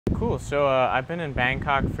Cool. So I've been in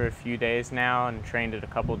Bangkok for a few days now and trained at a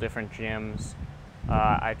couple different gyms.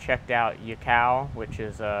 I checked out Yakao, which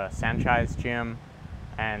is a Sanchai's gym,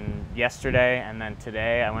 and yesterday and then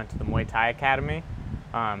today I went to the Muay Thai Academy,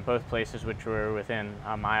 both places which were within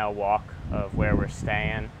a mile walk of where we're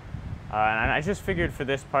staying. And I just figured for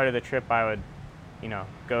this part of the trip I would,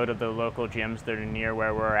 go to the local gyms that are near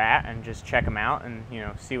where we're at and just check them out and,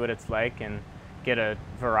 see what it's like and get a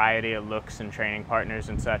variety of looks and training partners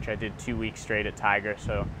and such. I did 2 weeks straight at Tiger,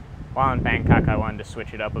 so while in Bangkok I wanted to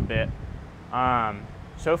switch it up a bit.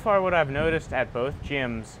 So far what I've noticed at both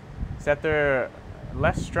gyms is that they're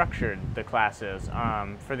less structured, the classes.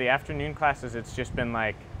 For the afternoon classes it's just been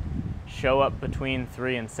like show up between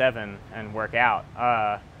 3 and 7 and work out.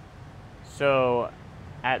 So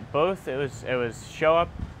at both it was show up.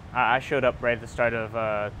 I showed up right at the start of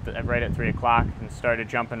right at 3 o'clock and started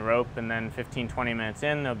jumping rope, and then 15-20 minutes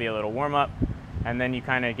in there'll be a little warm up, and then you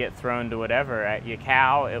kind of get thrown to whatever. At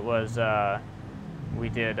Yakao it was we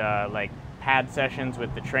did like pad sessions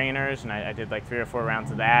with the trainers, and I did like 3 or 4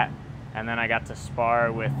 rounds of that, and then I got to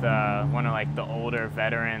spar with one of like the older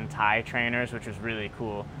veteran Thai trainers, which was really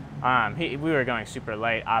cool. We were going super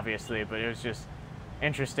light obviously, but it was just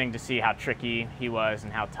interesting to see how tricky he was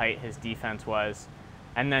and how tight his defense was.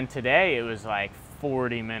 And then today it was like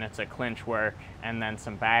 40 minutes of clinch work and then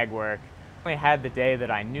some bag work. I had the day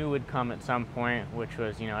that I knew would come at some point, which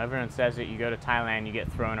was, everyone says that you go to Thailand, you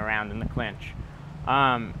get thrown around in the clinch.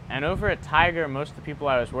 And over at Tiger, most of the people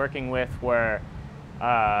I was working with were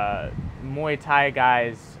Muay Thai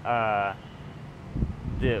guys. Let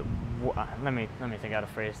me think how to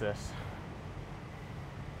phrase this.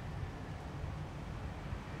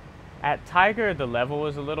 At Tiger, the level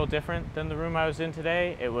was a little different than the room I was in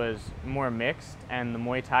today. It was more mixed, and the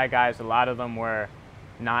Muay Thai guys, a lot of them were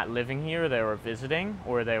not living here, they were visiting,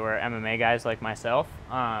 or they were MMA guys like myself.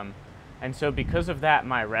 And so because of that,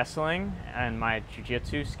 my wrestling and my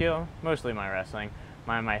jiu-jitsu skill, mostly my wrestling,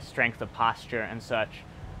 my strength of posture and such,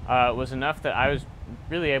 was enough that I was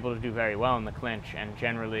really able to do very well in the clinch and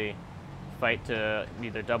generally fight to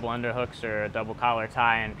either double underhooks or a double collar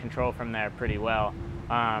tie and control from there pretty well.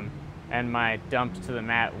 And my dumps to the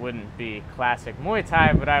mat wouldn't be classic Muay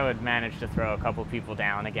Thai, but I would manage to throw a couple people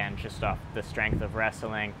down, again, just off the strength of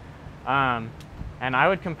wrestling. And I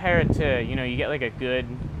would compare it to, you get like a good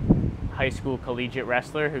high school collegiate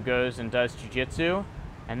wrestler who goes and does jiu-jitsu,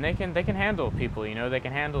 and they can handle people, they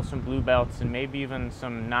can handle some blue belts and maybe even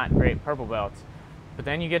some not great purple belts. But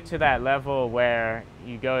then you get to that level where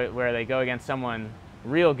they go against someone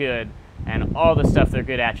real good, and all the stuff they're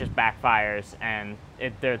good at just backfires, and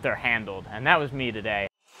they're handled. And that was me today.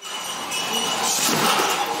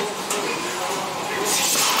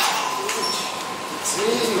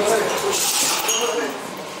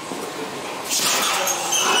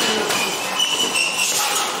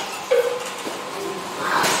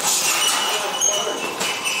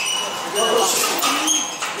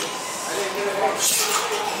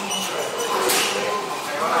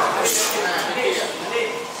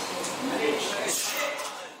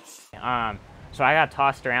 So I got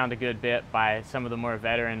tossed around a good bit by some of the more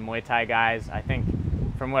veteran Muay Thai guys. I think,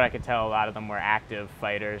 from what I could tell, a lot of them were active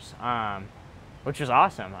fighters, which was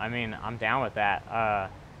awesome. I mean, I'm down with that.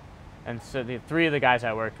 And so the 3 of the guys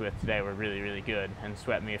I worked with today were really, really good and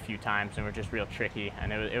swept me a few times and were just real tricky.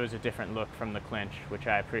 And it was a different look from the clinch, which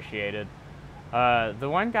I appreciated. The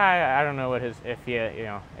one guy, I don't know what if he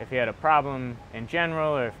had a problem in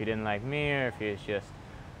general, or if he didn't like me, or if he was just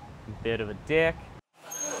a bit of a dick.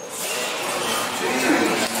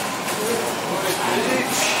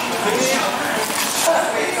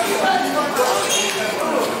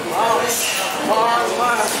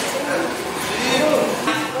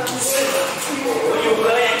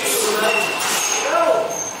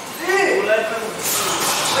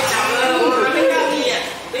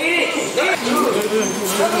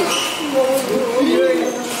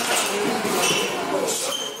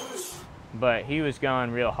 But he was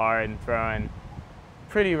going real hard and throwing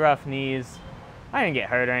pretty rough knees. I didn't get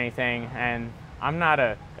hurt or anything, and I'm not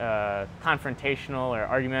a confrontational or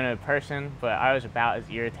argumentative person, but I was about as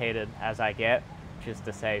irritated as I get, just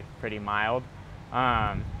to say pretty mild.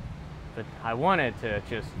 But I wanted to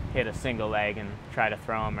just hit a single leg and try to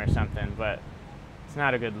throw him or something, but it's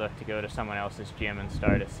not a good look to go to someone else's gym and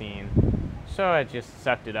start a scene. So I just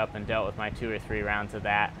sucked it up and dealt with my 2 or 3 rounds of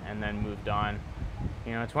that and then moved on.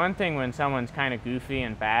 It's one thing when someone's kind of goofy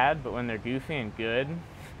and bad, but when they're goofy and good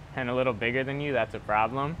and a little bigger than you, that's a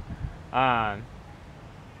problem.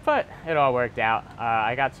 But it all worked out.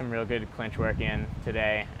 I got some real good clinch work in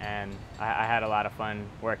today, and I had a lot of fun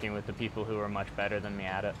working with the people who were much better than me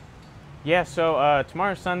at it. Yeah, so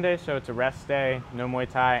tomorrow's Sunday, so it's a rest day, no Muay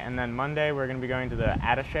Thai, and then Monday we're going to be going to the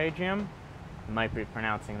attaché gym. I might be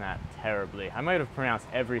pronouncing that terribly. I might have pronounced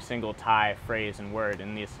every single Thai phrase and word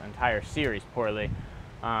in this entire series poorly.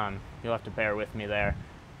 You'll have to bear with me there.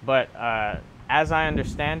 But as I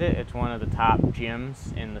understand it, it's one of the top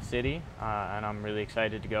gyms in the city, and I'm really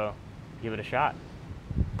excited to go give it a shot.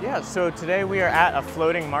 Yeah, so today we are at a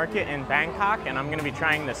floating market in Bangkok, and I'm going to be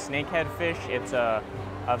trying the snakehead fish. It's a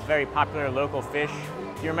very popular local fish.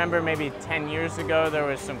 If you remember, maybe 10 years ago there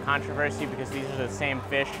was some controversy because these are the same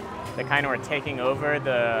fish that kind of were taking over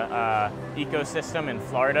the ecosystem in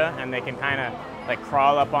Florida, and they can kind of like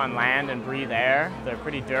crawl up on land and breathe air. They're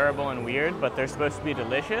pretty durable and weird, but they're supposed to be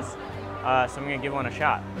delicious, so I'm going to give one a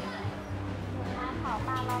shot.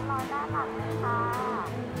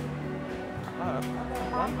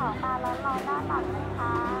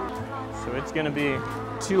 So it's going to be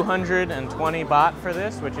 220 baht for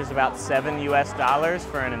this, which is about $7 US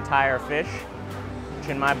for an entire fish, which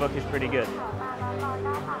in my book is pretty good.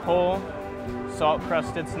 Whole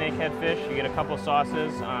salt-crusted snakehead fish. You get a couple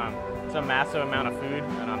sauces. It's a massive amount of food,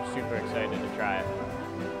 and I'm super excited to try it.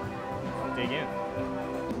 Let's dig in.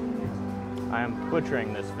 I am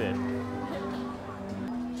butchering this fish.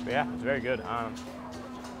 But yeah, it's very good.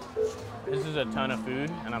 This is a ton of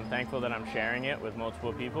food, and I'm thankful that I'm sharing it with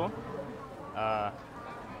multiple people.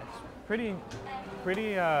 It's pretty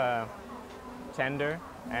tender,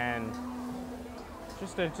 and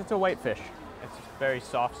just a white fish. It's very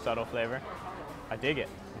soft, subtle flavor. I dig it.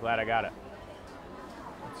 I'm glad I got it.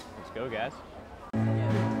 Let's go, guys.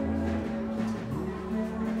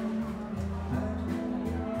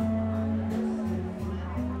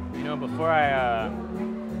 You know, before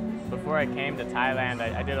I came to Thailand,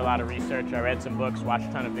 I did a lot of research. I read some books, watched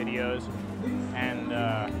a ton of videos, and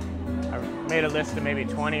I made a list of maybe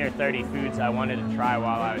 20 or 30 foods I wanted to try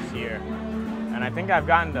while I was here. And I think I've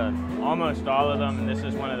gotten to almost all of them, and this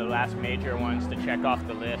is one of the last major ones to check off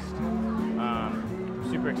the list. I'm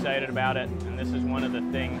super excited about it, and this is one of the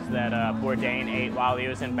things that Bourdain ate while he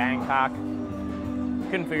was in Bangkok.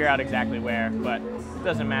 Couldn't figure out exactly where, but it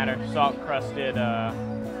doesn't matter. Salt-crusted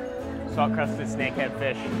snakehead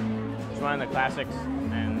fish. It's one of the classics,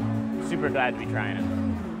 and super glad to be trying it.